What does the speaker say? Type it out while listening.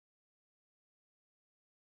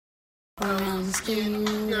Brown skin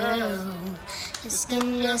girl, your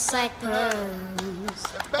skin just like pearls.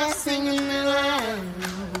 Best thing in the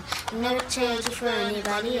world. Never trade you for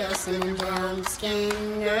anybody else. And a brown skin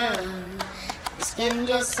girl, your skin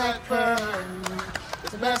just like pearls.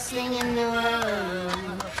 The best thing in the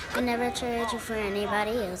world. I never trade you for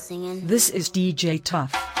anybody else singing. This is DJ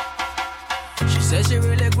Tough. She says she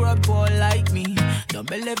really grew up poor like me. Don't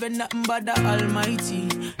believe in nothing but the Almighty.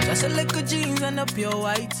 Just a little jeans and a pure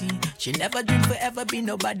whitey. She never dreamed forever be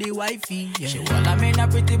nobody wifey. Yeah. She well, I mean, a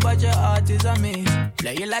pretty but your heart is a miss.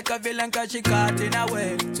 Play you like a villain cause she caught in a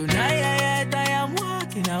way. Tonight I am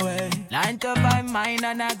walking away. 9 to 5 mine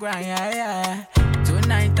and I grind, yeah.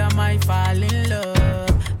 Tonight I might fall in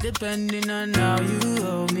love, depending on how you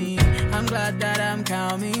hold me. I'm glad that I'm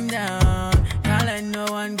calming down. Can't let no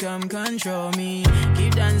one come control me.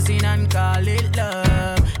 Keep dancing and call it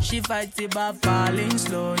love. She fights it by falling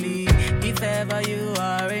slowly. If ever you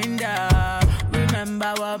are in doubt,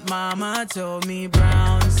 remember what mama told me.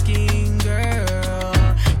 Brown skin girl,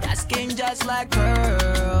 that skin just like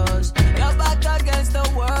pearls. You're back against the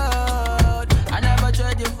world. I never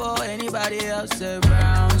trade you for anybody else. A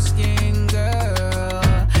brown skin girl,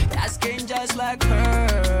 that skin just like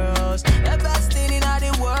pearls. The best thing in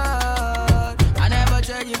the world. I never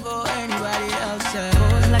trade you for anybody else.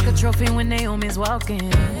 Pose like a trophy when Naomi's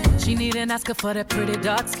walking. She need an Oscar for that pretty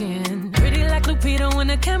dark skin. Pretty like Lupita when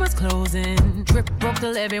the camera's closing. Drip broke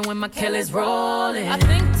the levee when my Kelly's rolling. I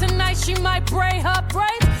think tonight she might braid her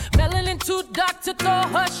braids. Melanin too dark to throw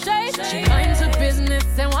her shade. She minds her business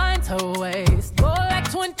and winds her waist. Go like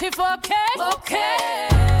 24K. Okay.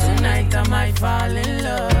 Tonight I might fall in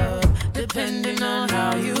love, depending on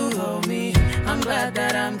how you hold me. I'm glad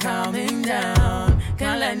that I'm calming down.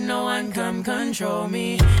 Can't let no one come control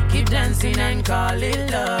me. Keep dancing and call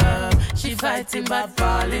it love. She fighting but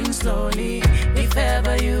falling slowly. If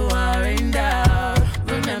ever you are in doubt,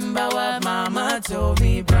 remember what mama told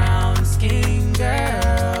me. Brown skin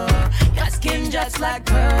girl, your skin just like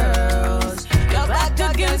pearls. You're back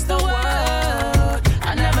against the world.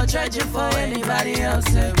 I never trade you for anybody else.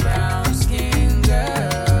 A brown skin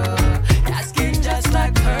girl, your skin just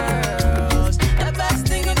like pearls. The best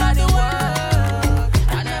thing in the world.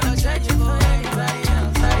 I never trade you for anybody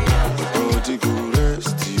else. Body go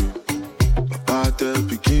rest you. Body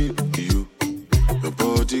begin you. Your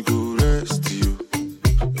body go rest you.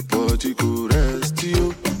 Your body go rest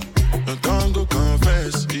you. Your tongue go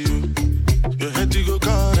confess you. Your head go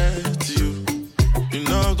correct you. You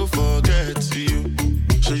know go forget you.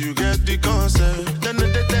 So you get the concept. Then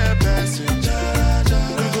the passing.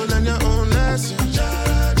 You go learn your own lesson.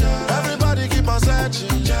 Everybody keep on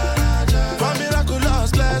searching for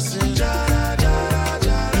miraculous blessing. You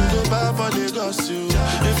go back for the gossip.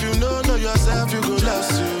 If you know yourself, you go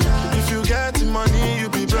lost you. If you get the money, you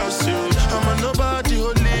be bros you. I'm a nobody,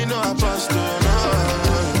 holy, no apostle. No.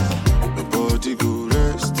 Your body go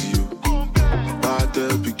rest you.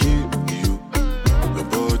 Body begin you. Your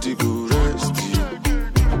body go rest you.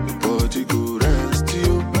 Your body go rest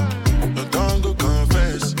you. Your tongue go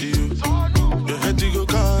confess you. Your head go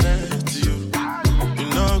correct you. You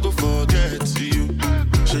know go forget you.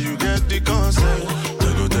 So you get the concept.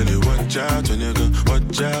 They go tell you watch out when you go.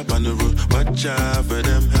 Watch out on the road. Watch out for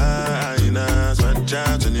them hyenas. Watch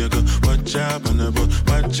out when you go. Watch out on the road.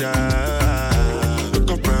 Watch out.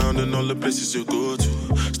 Look around and all the places you go to.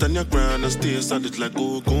 Stand your ground and stay solid like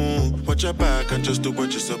Goku. Watch your back and just do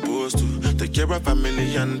what you're supposed to. Take care of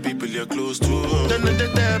family and people you're close to. Then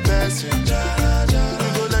they're passing. You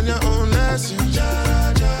go learn your own lesson.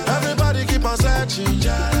 Everybody keep on searching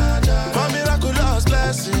for miraculous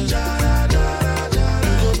blessings. You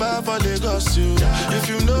go back for the gossip. If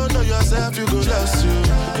you know yourself, you go lost you.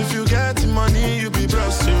 If you get the money, you be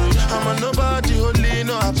bros you. I'm a nobody, holy,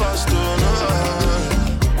 no apostle. No.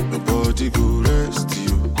 Your body go rest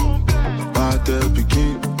you. Body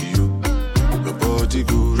begin you. Your body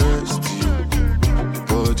go rest you. Your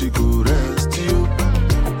body go rest you.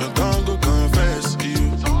 Your tongue go confess you.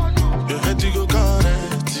 Your head go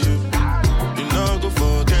correct you. You know go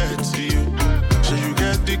forget you. So you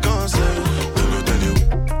get the concept. Let me tell you.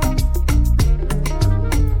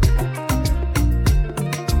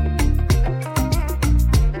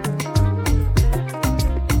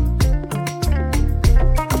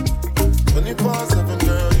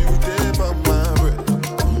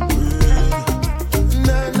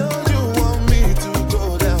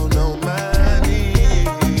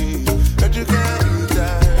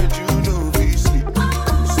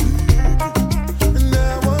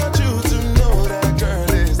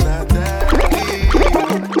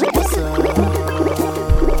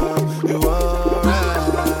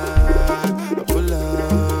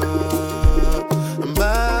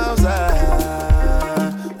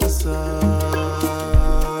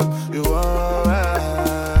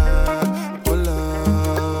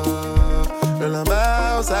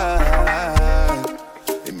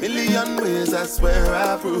 is, I swear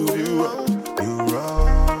I'll prove you wrong. You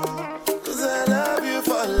wrong. Cause I love you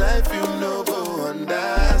for life, you know, go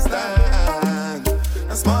understand.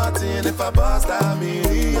 I'm smarting if I bust a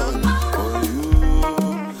million for you.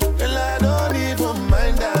 Girl, I don't even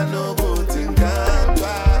mind, I know go think I'm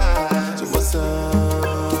twice. So what's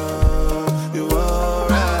up? You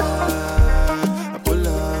alright? I pull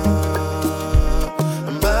up,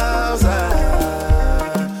 I'm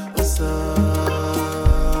outside. What's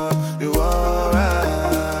up? You alright?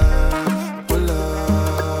 I pull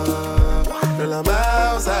up, girl, I'm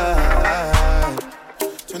outside.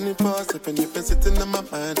 24/7, you've been sitting in my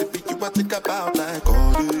mind. It be you I think about like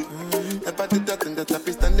all day. Never did that thing that I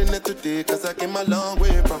be standing there today, cause I came a long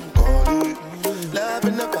way from God. Love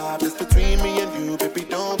and the vibe that's between me and you, baby,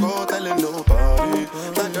 don't go telling nobody.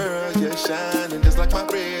 My girl, you're shining just like my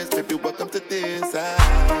wrist, baby, welcome to this side.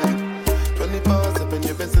 24/7,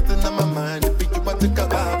 you've been sitting on my mind. It be you I think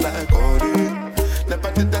about like all day.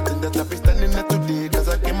 Never did that thing that I be standing there today, cause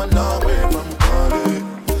I came a long way from God.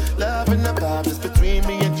 Love and the vibe that's between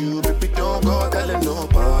me and you, baby, don't go telling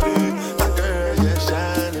nobody. My girl, you're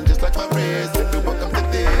shining just like my wrist, baby, welcome to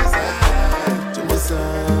this side. To my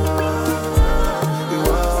side.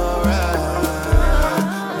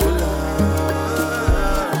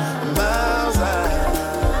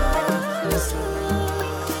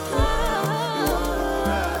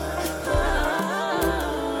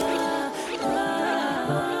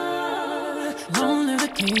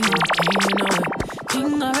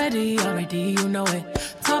 Already, you know it.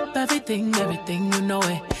 Top everything, you know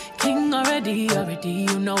it. King already,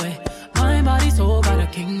 you know it. My body so got a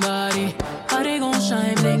king body. Body gon'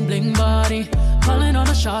 shine, bling, bling body. Calling all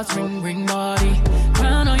the shots, ring, ring body.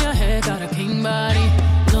 Crown on your head, got a king body.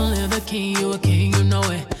 Don't live the king, you a king, you know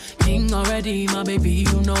it. King already, my baby,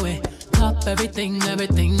 you know it. Top everything, you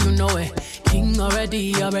know it. King already,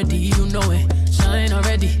 you know it. Shine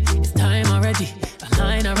already, it's time already.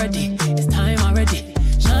 Align already, it's time already.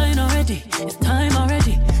 Shine already, it's time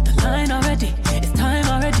already. The line already, it's time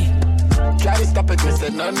already. Try to stop it, me say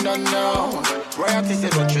no, no, no. Royalty say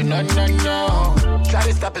don't you, no, no, no. Try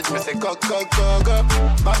to stop it, me say go, go, go, go.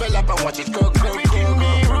 Bubble up and watch it go, go, go, go.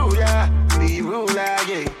 Be ruler,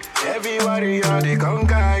 yeah. Everybody on the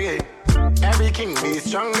conquer, yeah. Every king be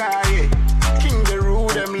stronger, yeah. King the rule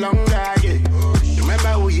them longer, yeah.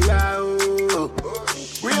 Remember who you are, oh.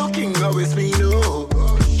 Real king always be no.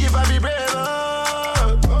 Give up be brave.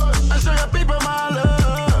 I say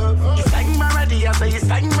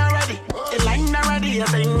line already.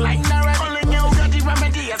 Only you got the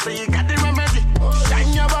remedy. I say you got the remedy.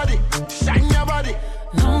 Shine your body, shine your body.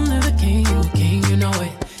 Long live the king, you know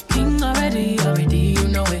it. King already, you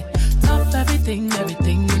know it. Top everything,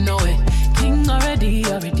 you know it. King already,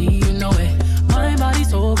 you know it. My body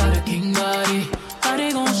so got a king body.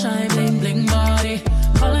 Body gon' shine, bling, bling body.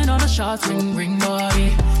 Calling all the shots, ring, ring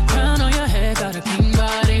body. Crown on your head, got a king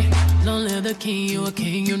body. Long live the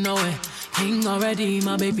king, you know it. King already,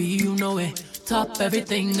 my baby, you know it. Top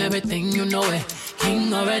everything, you know it.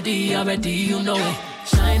 King already, you know it.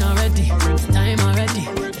 Shine already, it's time already.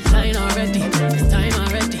 Shine already, it's time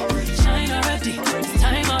already. Shine already, it's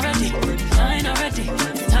time already. Shine already,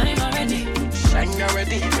 it's time already. Shine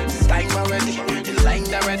already, it's time already. The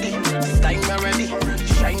line already, it's time already.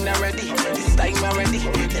 Shine already, it's time already.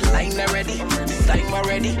 The line already, it's time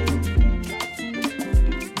already.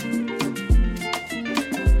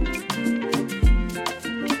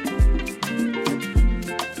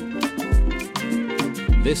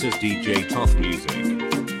 This is DJ Tough music.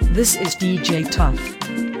 This is DJ Tough.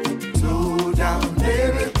 Slow down,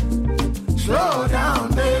 baby. Slow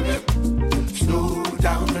down, baby. Slow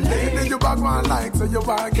down, baby. You back one like so you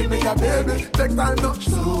want give me a baby. Take time now.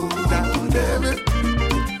 Slow down, baby.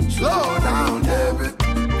 Slow down, baby.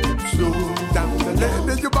 Slow down,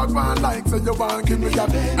 baby. You back one like so you want give me a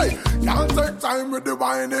baby. Hey, can't take time with the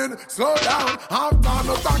whining. Slow down, half time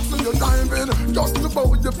no tax so you diving. Just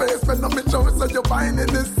about your face when I'm in show so you're whining.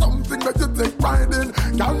 It's something that you take pride in.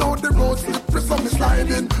 Y'all know the road slippery so me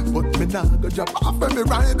sliding. But me nah go drop off when me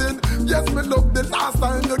riding. Yes, me love the last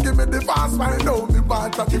time you give me the fast ride. Now me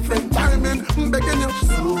want a different timing. I'm begging you,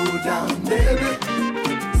 slow down, baby.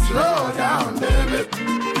 Slow down, baby.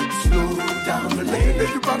 Slow down, baby.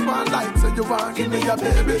 You back one light so you want give me a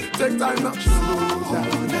baby. Take time now. Slow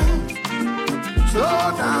down,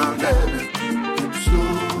 slow down, baby.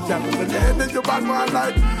 Slow down the lady. You back one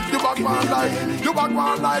like, you back one like, you back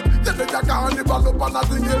one like. You think you can't develop on a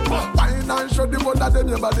single. Wine and show the one of them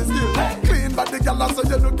your body skill. Clean body girl, so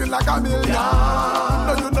you looking like a million.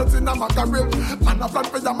 No, you nothing a mackerel. Man a plan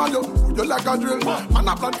for your man, you like a drill. Man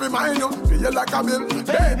a plan for mine, you like a bill.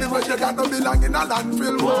 Baby, when you got no belong in a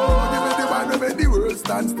landfill. Whoa, give me the wine, we make the world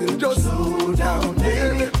stand still. Just slow down,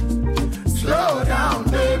 baby. Slow down,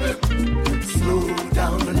 baby. Slow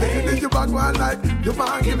down, lady. You back one like you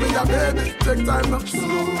man give me a baby. Take time now.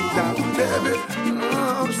 Slow down, baby.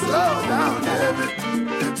 Slow down, baby.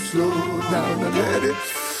 Slow down, lady.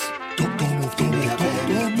 Don't move.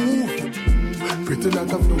 Pretty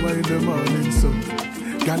like a flower in the morning sun.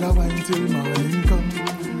 Gala wine till morning come.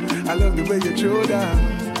 I love the way you throw down.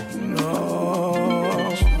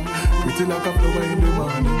 Oh, pretty like a flower in the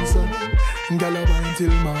morning sun. Gala wine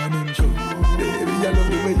till morning show. Baby, I love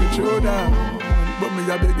the way you throw down. But me,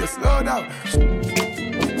 I beg you slow down.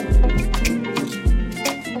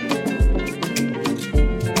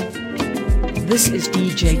 This is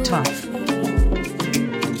DJ Tough.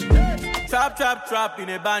 Trap in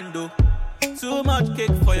a bando. Too much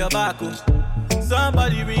cake for your back.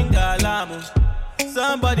 Somebody ring the alarm.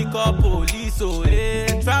 Somebody call police. Oh,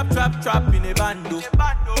 hey. Trap in a bando.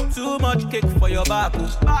 Too much cake for your back.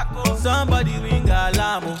 Somebody ring the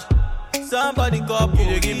alarm. Somebody call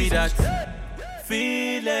police. Give me that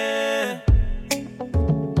feeling.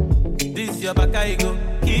 This your back, I go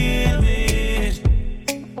kill me.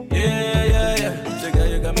 Yeah.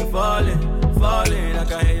 You got me falling. I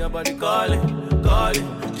can hear your body calling.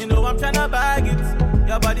 You know I'm tryna bag it.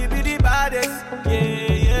 Your body be the baddest.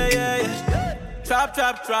 Yeah.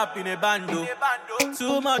 Trap in a bando.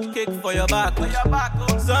 Too much cake for your back.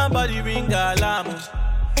 Somebody ring the alarm.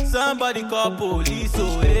 Somebody call police.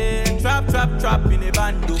 Oh, yeah. Trap in a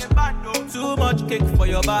bando. Too much cake for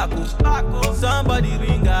your back. Somebody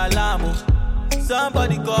ring the alarm.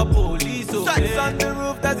 Somebody call police. Oh, yeah. On the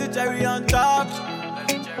roof, there's a cherry on top.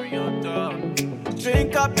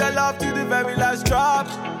 Drink up your love to the very last drop.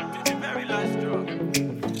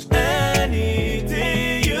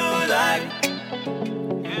 Anything you like.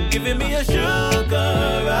 Giving me a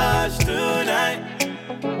sugar rush tonight.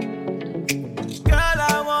 Girl,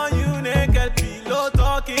 I want you naked below,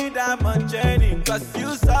 talking that much any. Cause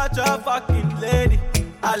you such a fucking lady.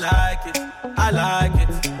 I like it.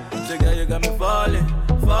 So girl, you got me falling.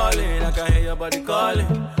 I can hear your body calling.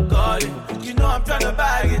 You know I'm tryna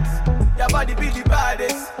bag it. Your body be the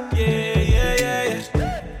baddest. Yeah.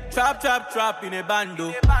 Trap in a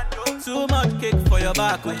bando. Too much cake for your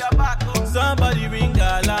back. Somebody ring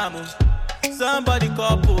the alarm. Somebody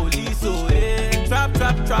call police. Oh, yeah.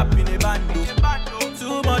 Trap in a bando.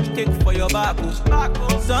 Too much cake for your back.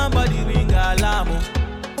 Somebody ring the alarm.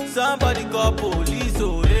 Somebody call police.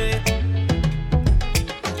 Oh, yeah.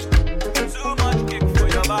 Too much cake for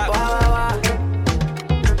your back.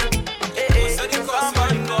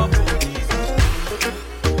 Somebody call police.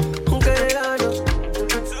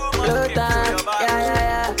 Too much cake for your back.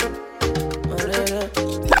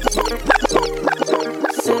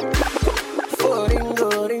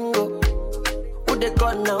 Ringo. Who they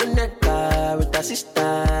got now, nigga? With a sister,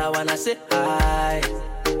 I wanna say hi.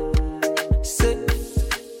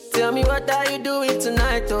 Tell me what are you doing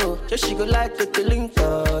tonight, oh? Just she go like to link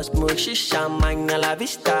us. More shisha, man, a la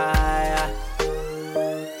vista.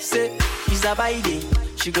 Say, it's a by day.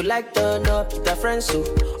 She go like turn up with her friends, so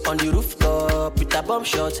on the rooftop with a bomb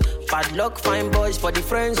shot. Bad luck, fine boys for the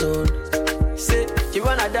friend zone. Say, you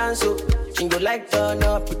wanna dance, so she go like turn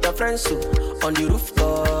up with her friends, so on the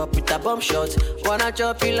rooftop with a bomb shot. Wanna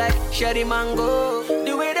chop you like Sherry Mango.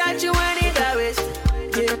 The way that you went in that waist,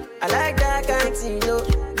 yeah, I like that kind of, you know.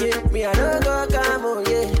 Yeah, me I don't go come on,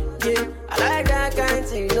 yeah. I like that kind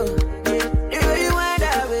of, you know. Yeah, the way you went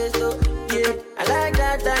that waist, oh, yeah, I like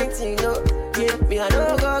that kind of, you know. Yeah, me I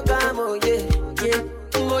don't go come on, yeah.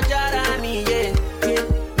 Mojara me, yeah.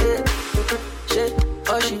 Shit,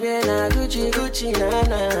 oh she been a Gucci, na,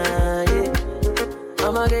 yeah.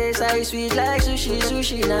 I'ma get size sweet like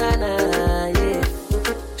sushi, na, yeah.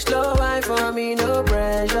 Slow wine for me, no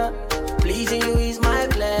pressure. Pleasing you is my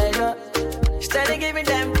pleasure. Steady giving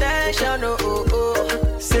them tension,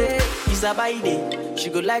 oh. Say, it's a by day. She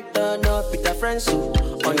go like turn up with her friends, so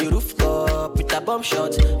on the rooftop with a bomb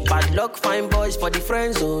shot. Bad luck, fine boys for the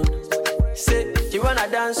friend zone. Say, you wanna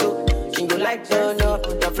dance, so she go like turn up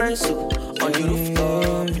with her friends, so on the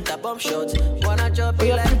rooftop with a bomb shot. Wanna jump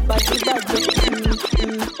you like bad.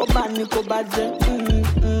 Obaniko badje,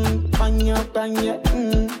 panya,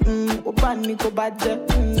 obaniko badje,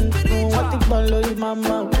 what the ball is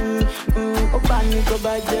mama, obaniko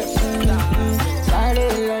badje, sare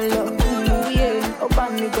lolo, yeah, ó bá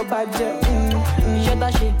ní kó bá jẹ́. Iṣẹ́ tá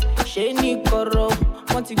ṣe ní kọ̀rọ̀.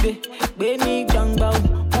 Wọ́n ti gbé ní gbangba o.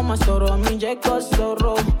 Wọ́n máa sọ̀rọ̀ mi jẹ́ kó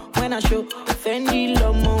sọ̀rọ̀. When I show Fendi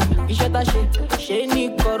lọ́mọ. Iṣẹ́ tá ṣe ní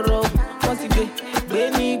kọ̀rọ̀. Wọ́n ti gbé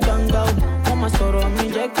ní gbangba o. Wọ́n máa sọ̀rọ̀ mi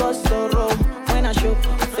jẹ́ kó sọ̀rọ̀. When I show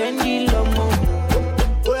Fendi lọ́mọ.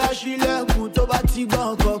 Bóyá ṣílẹ̀kùn tó bá ti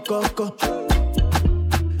gbọ́n kọ̀kọ̀kọ̀.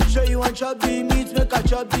 Show you want chop the meat, make a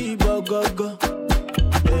chop the burger.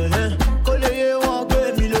 Kó lè yé wọn pé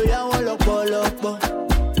mi ló yá wọn lọ́pọ̀lọpọ̀.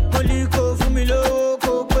 Mo ní kó fún mi lówó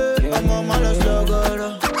kó pé ọmọ má lọ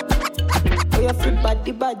sọ̀gọ̀rọ̀. Bóyá fi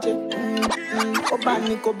bàdí bàjẹ́, ó bá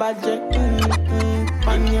ní kó bàjẹ́.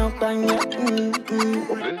 Pààyàn, ó bá ní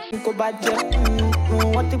kó bàjẹ́.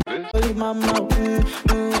 Wọ́n ti lórí màmá,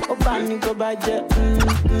 ó bá ní kó bàjẹ́.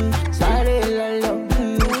 Sáré lọ́lọ́,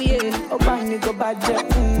 ó bá ní kó bàjẹ́.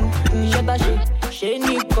 Iṣẹ́ tá ṣe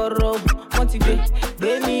ní kọ̀rọ̀. Wọ́n ti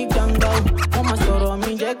gbé ní gbangba o. Wọ́n máa sọ̀rọ̀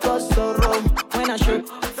mi jẹ́ kó sọ̀rọ̀. When I show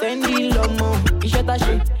Fendi lọ́mọ. Iṣẹ́ tá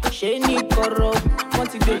ṣe ní kọ̀rọ̀. Wọ́n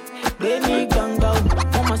ti gbé ní gbangba o.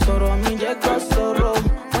 Wọ́n máa sọ̀rọ̀ mi jẹ́ kó sọ̀rọ̀.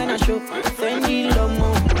 When I show Fendi lọ́mọ.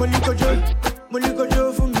 Mo ní kó jó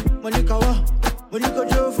fún mi. Mo ní ká wá. Mo ní kó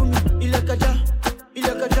jó fún mi. Ilẹ̀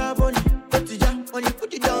kẹja bọ́ ni. Ó ti já. Mo ní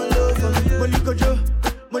put it down low for me. Mo ní kó jó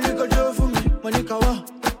fún mi. Mo ní ká wá.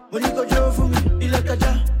 Mo ní kó jó fún mi. Ilẹ̀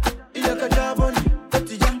kẹja bọ́ ni. Ó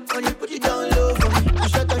ti já. Mo ní put it down low for me.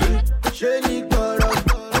 Iṣẹ́ tó ṣe ní kọ̀rọ̀.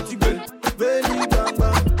 Wọ́n ti gbé ní gbangba.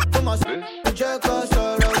 Ó máa sọ jẹ́ kó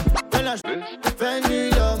sọ̀rọ̀. When I Fendi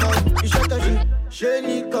lọ́mọ. Iṣẹ́ tó ṣe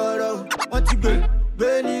ní kọ̀rọ̀. Wọ́n ti gbé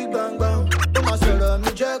ní gbangba. Ó máa sọ̀rọ̀ mi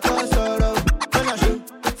jẹ́ kó sọ̀rọ̀. When I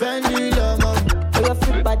Fendi lọ́mọ. Bóyá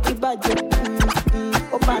fi bàdí bàjẹ́,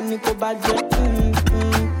 ó bá ní kó bàjẹ́.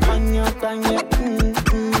 Pààyàn,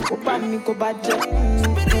 ó bá ní kó bàjẹ́.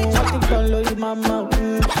 Wọ́n ti gbọ́n lórí màmá,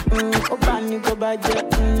 ó bá ní kó bàjẹ́.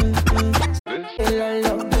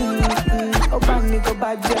 Lọ́lọ́, ó bá ní kó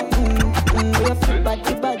bàjẹ́. Bóyá fi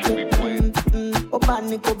bàdí bàjẹ́, ó bá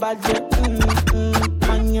ní kó bàjẹ́.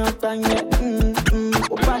 Pààyàn,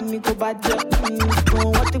 ó bá ní kó bàjẹ́.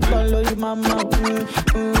 Wọ́n ti gbọ́n lórí màmá,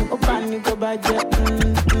 ó bá ní kó bàjẹ́.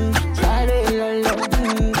 Sáré lọ́lọ́,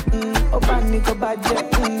 ó bá ní kó bàjẹ́.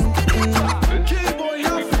 Keyboy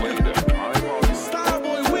Africa,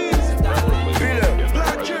 Starboy Wiz,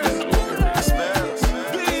 Black Cheers,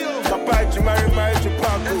 Leo, Papa, tu marry tu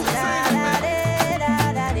Paco.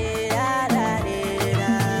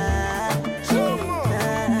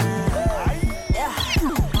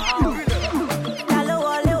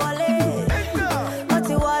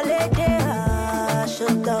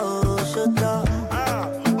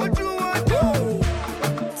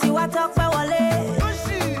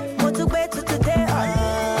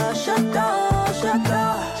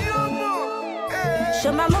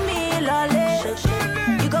 Show my mommy lolly.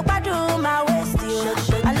 You go badu my waist,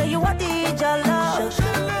 yo. I know you want it, your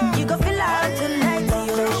love. You go feel out tonight,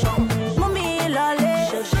 yo. Mommy lolly.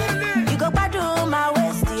 You go badu my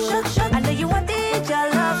waist, yo. I know you want it, your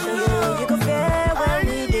love. You go feel when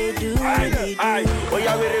we they do. Aye, oh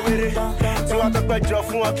yeah, were. So I talk about your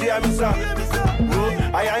phone, clear me sir.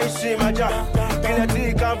 I ain't see my job. Kill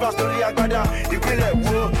it, canvas, story, agbada. You kill it,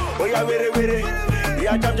 oh yeah, were.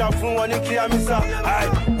 Yeah, jam fún wọn ní kí á mi sá.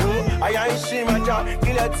 Àyà ń ṣí máa já.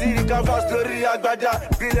 Kílẹ̀ tí canvas lórí agbádá.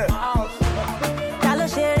 Bílẹ̀. Ta ló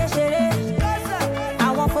ṣeré?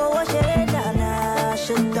 Àwọn fowó ṣeré dáadáa.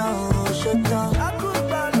 Ṣòtàn.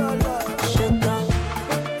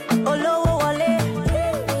 Olówó wọlé.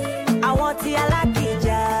 Àwọn tí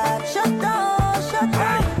alákìjà.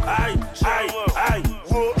 Ṣòtàn.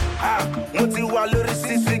 Mo ti wà lórí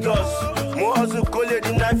 6 figures. Mo hustle kó lè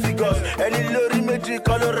di 9 figures. Ẹni lórí méjì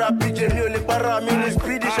kan ló ra PJ. Mi ò lè para mi ní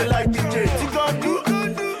speedy ṣe like DJ. Tí kan dú,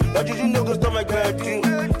 lọ́jú you no go stop my gbẹ̀dú.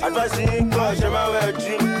 Advice yín kọ́ ṣe máa wẹ̀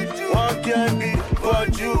jú. Wọ́n kí ẹ bí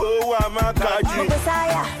pọ̀jù owó àmàkájú. Mo gbé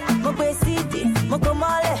sáyà, mo gbé síìdì, mo kò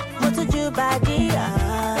mọ́lẹ̀, mo tún ju bàdí.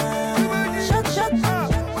 Ṣọ́k.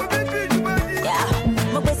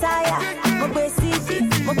 Mo gbé sáyà, mo gbé síìdì,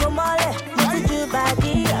 mo kò mọ́lẹ̀, mo tún ju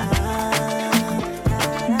bàdí.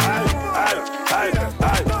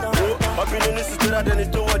 Opinion is better than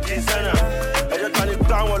it what designer. I just can't it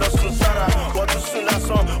down while I soon Sarah. What to soon as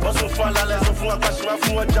on, what's so far less of one question, my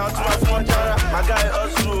phone, jump to my phone, Jara. My guy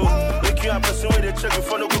also make you a person with a check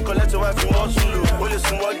before no go collect a wife in one solo. Only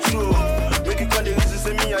someone true. Make it come the easy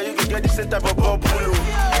say me and you can get the same type of bubble.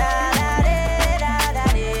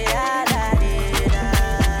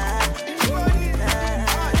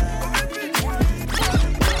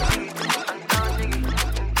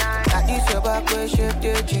 Shape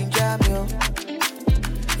the ginger me.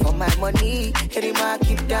 For my money, Herima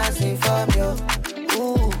keep dancing for me.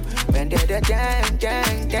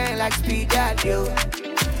 Dang, like speed that, yo.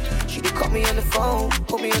 She did call me on the phone,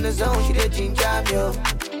 put me in the zone, she did ginger, yo.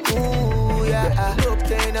 Ooh, yeah, we go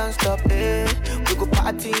play non-stop, eh. We go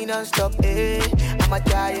party non-stop, eh. I'm a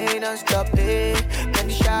giant non-stop, eh. Man,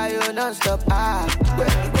 the shy, yo, non-stop, ah. We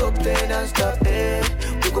go play non-stop, eh.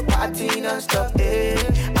 We go party non-stop, eh.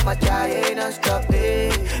 I'm a giant non-stop, eh.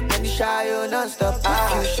 Man, the shy, yo, non-stop,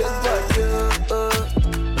 ah. You should but you,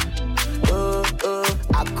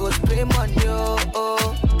 I could spray money,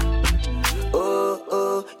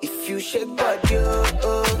 if you shake body,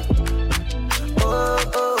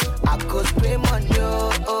 I could spray money,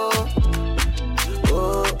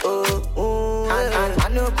 I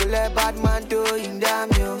know could let bad man doing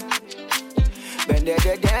damn you. Bend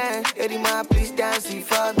the dance, lady man, please dance it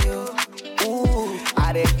for me. Ooh,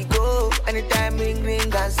 I ready go anytime ring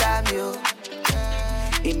and slam you.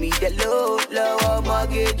 Give me the low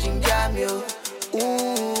mortgage and jam you.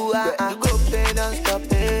 Ooh, we go play non-stop,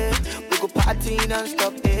 eh. We go party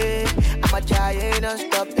non-stop, eh. I'm a giant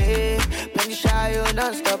non-stop, eh. Penny shy, yo,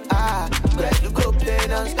 non-stop, ah. We go play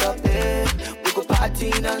non-stop, eh. We go party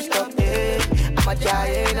non-stop, eh. I'm a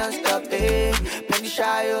giant non-stop, eh. Penny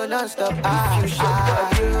shy, yo, non-stop, ah. If you shake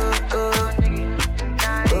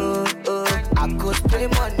I could spray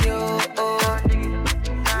money,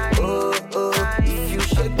 if you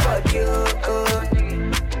shake body,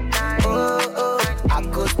 I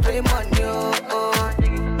could spray money,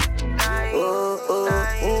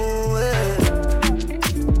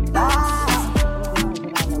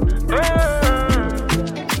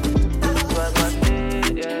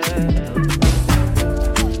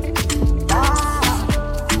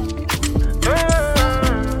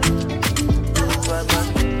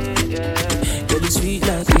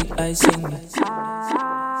 I sing.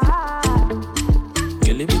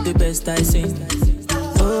 Girl, you be the best I sing.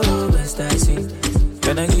 Oh, best I sing.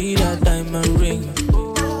 Can I give you that diamond ring?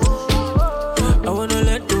 I wanna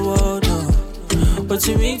let the world know what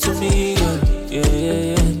you mean to me, girl.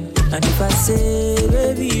 Yeah. And if I say,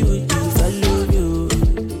 baby, would you follow you?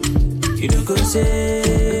 You don't go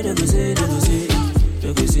say, don't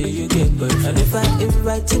go say you get bored. And if I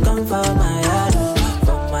invite you, come for my yard,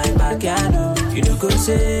 from my backyard. You don't go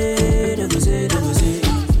say, don't go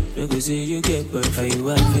say you get bored. Are you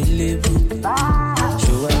available?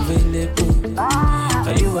 So available.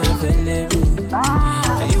 Are you available?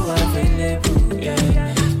 Are you available?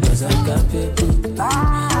 Yeah, 'cause I'm capable.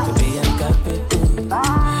 Baby, I'm capable.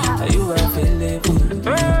 Are you available?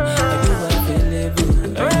 Are you available?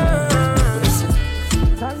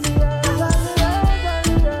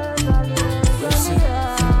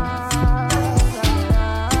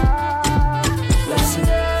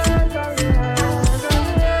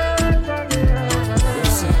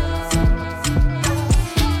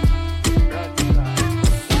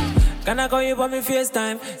 Can I call you for me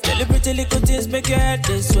FaceTime? Tell you pretty little things make your head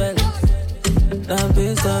this swell. Now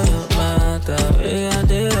based on your matter, I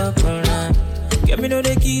did up all night. Get me know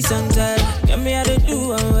the keys and tell. Get me how to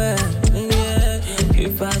do and well. Yeah.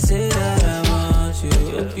 If I say that I want you,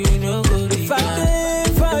 hope you know go leave. If I there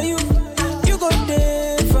for you, you go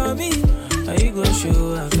there for me. Are you go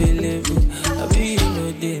show available? I be you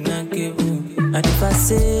know they not give you. And if I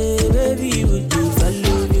say, baby, would you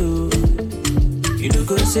follow you? You don't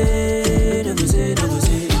go say, don't go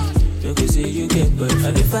say you get bored.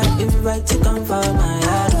 And if I invite you, come for my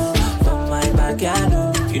yard, from my backyard.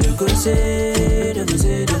 You don't go say, don't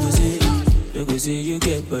go say you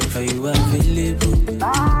get bored. Are you available?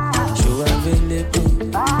 So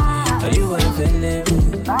available. Are you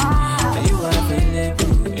available? Are you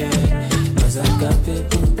available? Yeah, 'cause I'm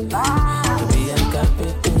capable. Baby, I'm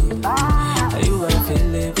capable. Are you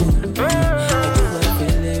available? Are you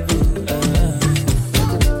available?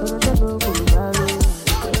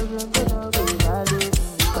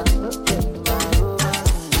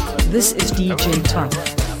 This is DJ Tough.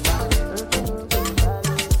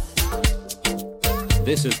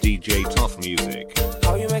 This is DJ Tough Music.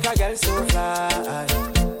 How you make a girl so fly?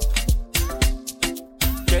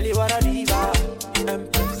 Girl, you are a diva,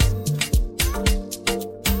 empress.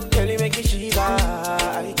 Girl, you make me shiva.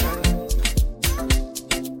 I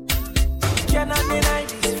cannot deny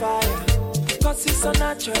this fire, 'cause it's so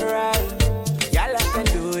natural. Y'all can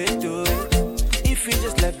do it. If you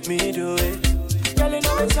just let me do it. Girl, you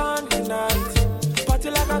know it's on tonight. Party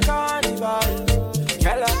like a carnival.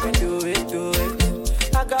 Girl, I can do it.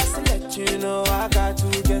 I got to let you know I got to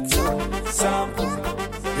get some sample.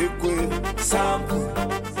 Liquid sample.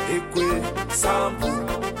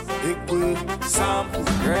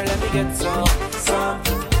 Girl, let me get some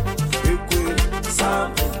sample. Liquid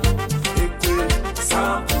sample.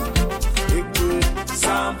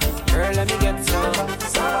 Girl,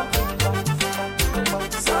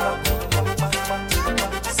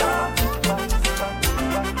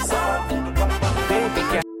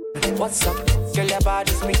 what's up? Girl, your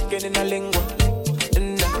body's speaking in a lingua.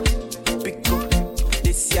 Pico.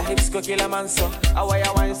 This your hips go kill a man, so how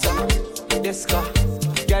you want some? This go.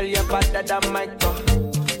 Girl, you're better than Michael.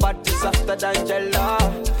 Body softer than Jello.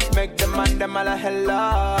 Make the man them all a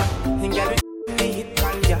hella. And girl, we hit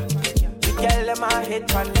on ya. The girl them a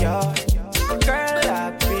hit on ya. Girl,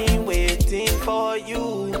 I've been waiting for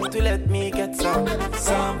you to let me get some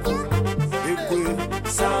sample. Equi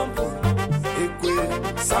sample. Equi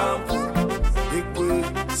sample. Equi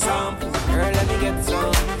sample. Girl, let me get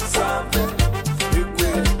some sample.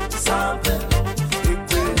 Equi sample.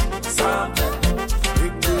 Equi sample.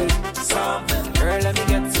 Equi sample. Girl, let me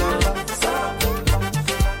get some sample.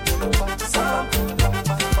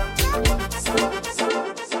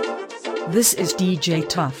 This is DJ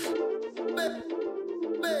Tough.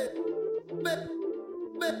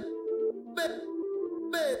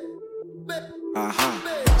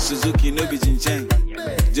 Suzuki no be Jincheng,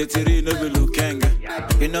 Jetiri no be Lukenga.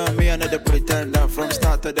 You know me, another pretender. From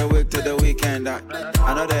start of the week to the weekend. I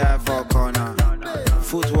know they have for corner.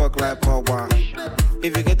 Footwork like power.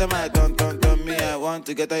 If you get a my dun, me, I want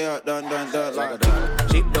to get a yacht dun. Like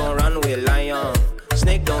Sheep don't run with lion.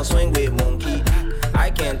 Snake don't swing with monkey. I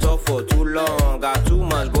can't talk for too long. Got too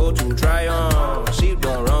much go to try on. Sheep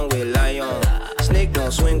don't run with lion. Snake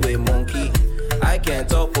don't swing with monkey. I can't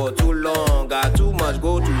talk for too long. Got too much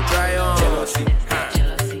go to try on. Jealousy,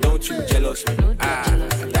 don't you jealous me?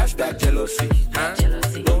 That's that jealousy,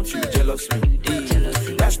 don't you jealous me?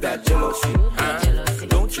 That's that jealousy,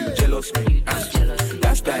 don't you jealous me?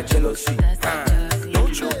 That's that jealousy,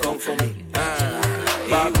 don't you come for me?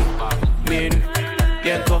 Baku, minu,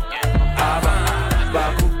 yenko, ava.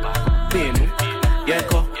 Baku, minu,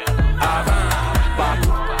 yenko, ava. Baku,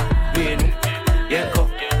 minu, yenko,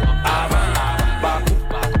 ava. Baku,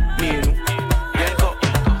 minu, yenko,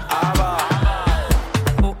 ava.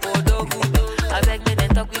 Oh, dogu, I beg me then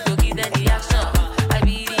talk with Dogi, then the action. I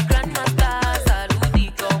be the grandmaster, salute the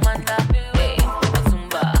commander. Hey,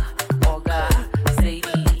 Otumba, Oga, Sadie,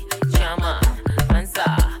 Chama, Mansa,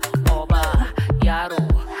 Oba, Yaro,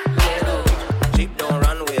 Yero. Sheep don't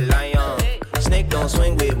run with lion. Snake don't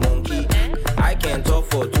swing with monkey. I can't talk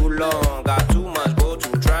for too long. Got too much go to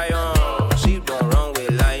try on. Sheep don't run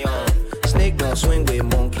with lion. Snake don't swing with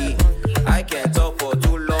monkey. I can't talk for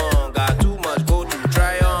too long. Got too much go to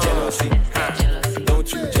try on. Jealousy,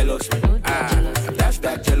 don't you jealous me? That's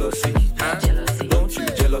that jealousy, don't you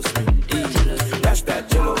jealous me? That's that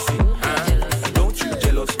jealousy, don't you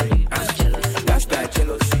jealous me? That's that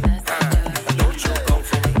jealousy, don't you come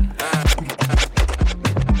for me?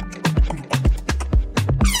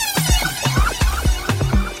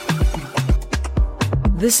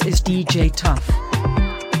 This is DJ Tough.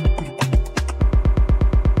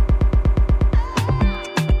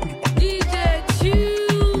 DJ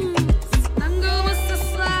Tunes, Nango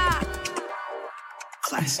Masasa.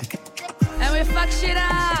 classic. And we fuck shit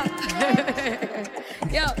up.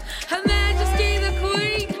 Yo, Her Majesty the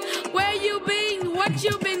Queen, where you been? What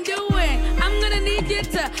you been doing? I'm gonna need you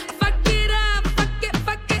to fuck it up,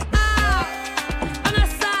 fuck it up. On the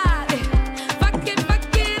side, fuck it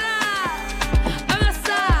up. On the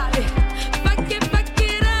side, fuck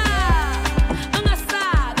it up. On the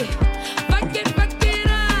side, fuck it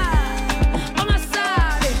up. On the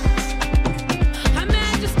side, Her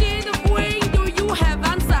Majesty the Queen, do you have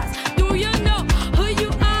answers? Do you know who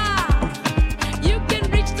you are? You can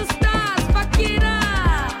reach the stars, fuck it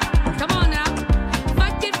up. Come on now,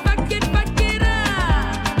 fuck it up.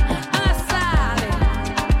 On the side,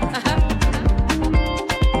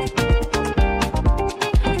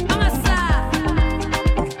 on the side,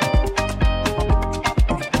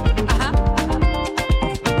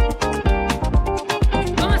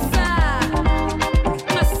 on the side,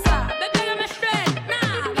 on the side. Baby, I'm a shred.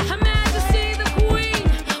 Nah, Her Majesty the Queen,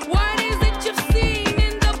 what is it you've seen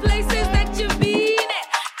in the places that you've been at?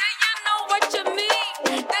 Do you know what you mean?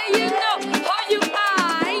 Do you know who you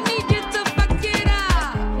are? I need you to fuck it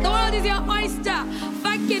up. The world is your oyster.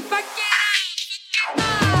 Fuck it up.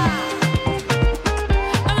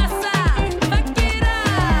 On the side, fuck it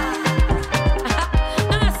up.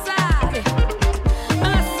 On the side,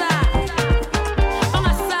 on the side, on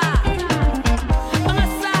the side, on the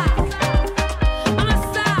side, on the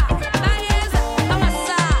side. That is on the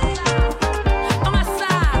side, on the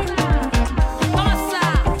side, on the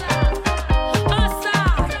side, on the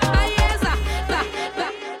side. That is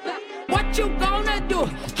what you gonna do?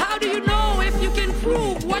 How do you know if you can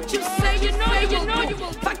prove what you say you know you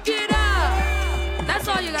will fuck it up? That's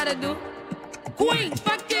all you gotta do. Queen,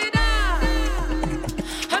 fuck it up.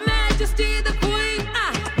 Her Majesty the Queen,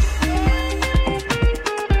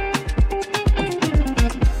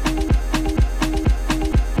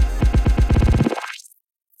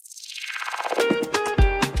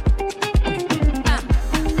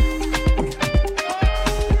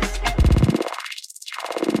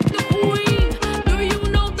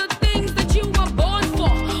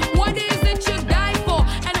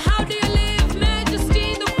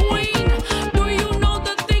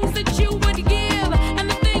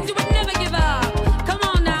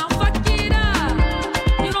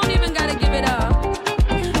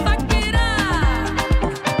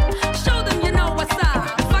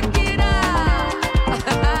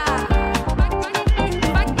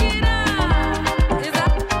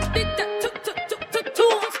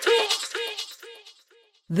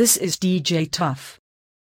 This is DJ Tough.